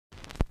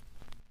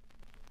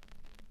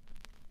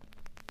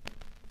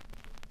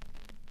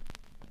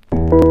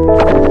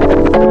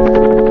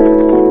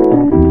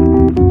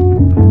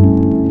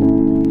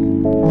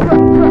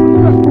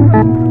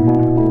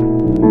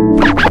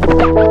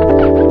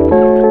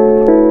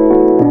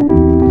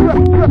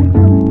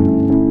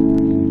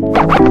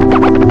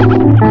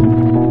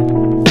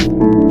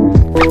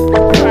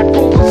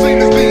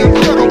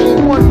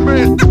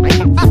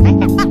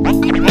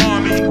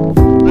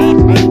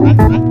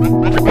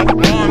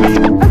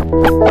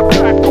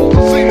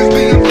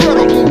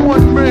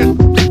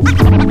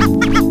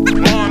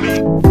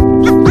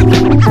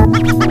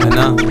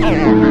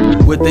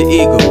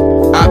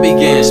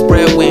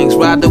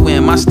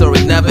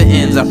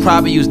I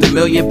probably used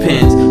 1,000,000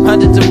 pens.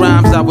 Hundreds of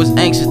rhymes I was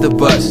anxious to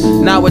bust.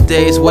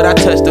 Nowadays, what I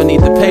touch don't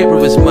need the paper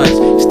as much.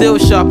 Still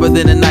sharper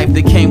than a knife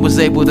that Cain was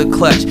able to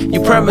clutch. You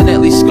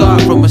permanently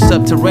scarred from a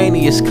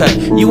subterraneous cut.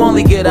 You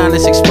only get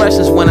honest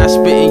expressions when I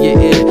spit in your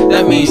ear.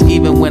 That means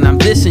even when I'm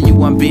dissing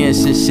you, I'm being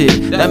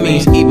sincere. That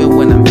means even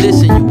when I'm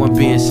dissing you, I'm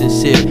being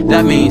sincere.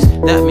 That means.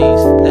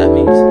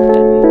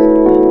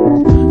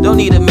 Don't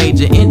need a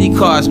major, indie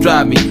cars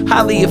drive me.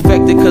 Highly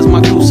effective cause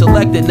my crew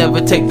selected, never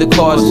take the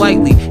cars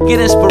lightly. Get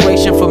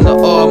inspiration from the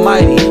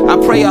Almighty. I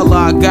pray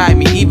Allah guide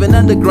me, even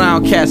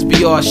underground cats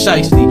be all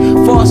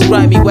shiesty. False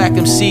grimy whack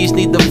MCs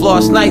need to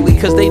floss nightly,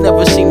 cause they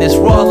never seen this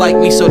raw like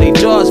me, so they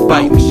jaws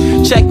bite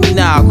me. Check me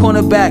now,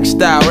 cornerback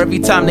style. Every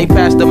time they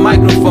pass the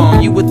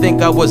microphone, you would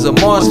think I was a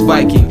Mars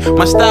Viking.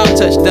 My style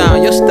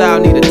touchdown, your style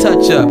need a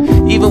touch up.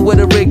 Even with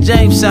a Rick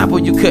James sample,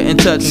 you couldn't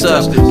touch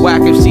us.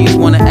 Whack MCs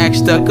wanna act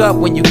stuck up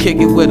when you kick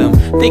it with them.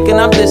 Thinking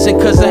I'm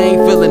dissing cause I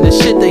ain't feeling the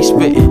shit they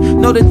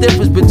spitting. Know the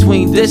difference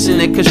between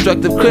dissing and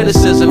constructive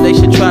criticism. They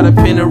should try to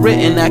pen a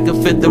written that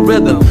can fit the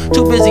rhythm.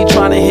 Too busy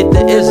trying to hit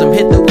the ism,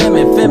 hit the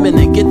women,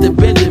 feminine, get the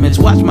Benjamins.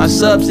 Watch my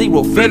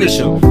Sub-Zero finish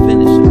them.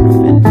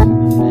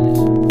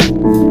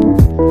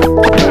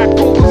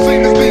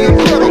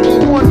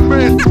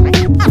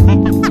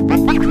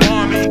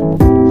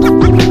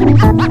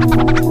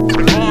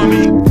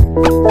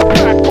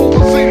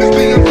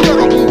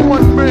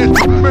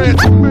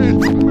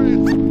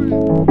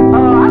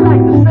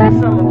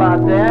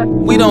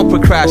 We don't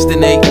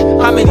procrastinate.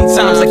 How many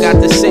times I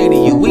got to say to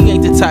you, we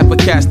ain't the type of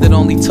cats that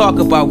only talk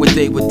about what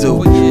they would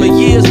do. For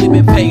years we've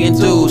been paying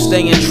dues,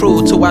 staying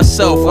true to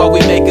ourselves while we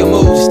making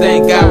moves.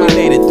 Thank God we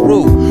made it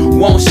through.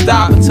 Won't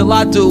stop until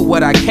I do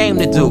what I came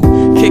to do.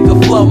 Kick a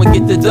flow and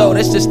get the dough,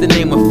 that's just to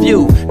name a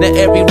few. Now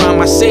every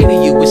rhyme I say to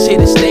you is here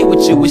to stay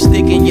with you. It's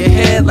stick in your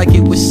head like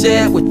it was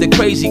said with the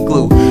crazy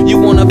glue. You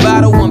want a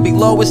battle, one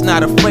below is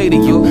not afraid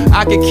of you.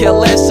 I could care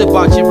less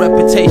about your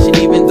reputation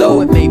even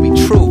though it may be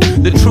true.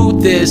 The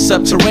truth is,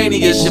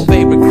 subterraneous your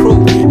favorite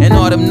crew. And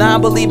all them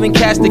non-believing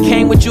cats that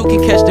came with you can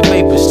catch the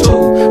vapors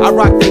too. I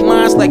rock their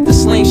minds like the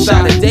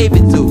slingshot of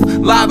David do.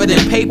 Liver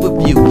than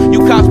pay-per-view.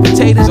 You cops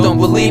potatoes don't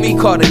believe me,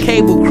 call the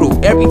cable crew.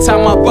 Every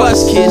time I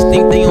bust, kids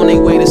think they on their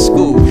way to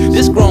school.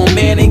 This grown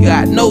man ain't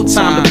got no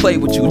time to play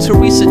with you.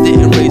 Teresa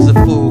didn't raise a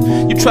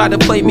fool. You tried to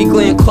play me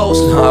Glenn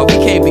Close, nah, we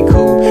can't be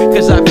cool.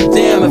 Cause I'd be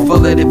damned if I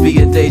let it be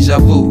a deja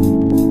vu.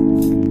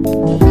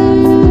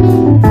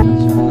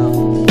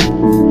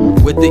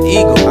 With the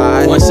eagle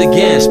eye, once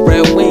again,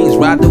 spread wings,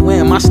 ride the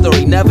wind. My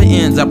story never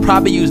ends. I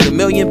probably used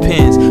 1,000,000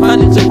 pens.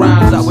 Hundreds of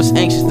rhymes I was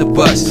anxious to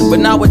bust. But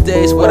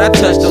nowadays, what I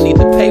touch don't need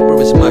the paper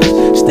as much.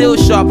 Still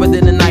sharper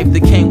than a knife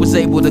that Cain was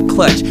able to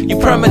clutch. You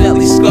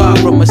permanently scarred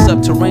from a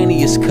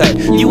subterraneous cut.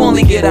 You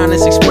only get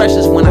honest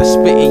expressions when I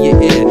spit in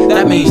your ear.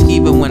 That means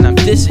even when I'm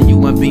dissing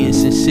you, I'm being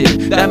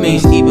sincere. That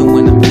means even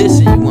when I'm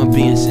dissing you, I'm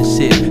being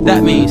sincere.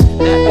 That means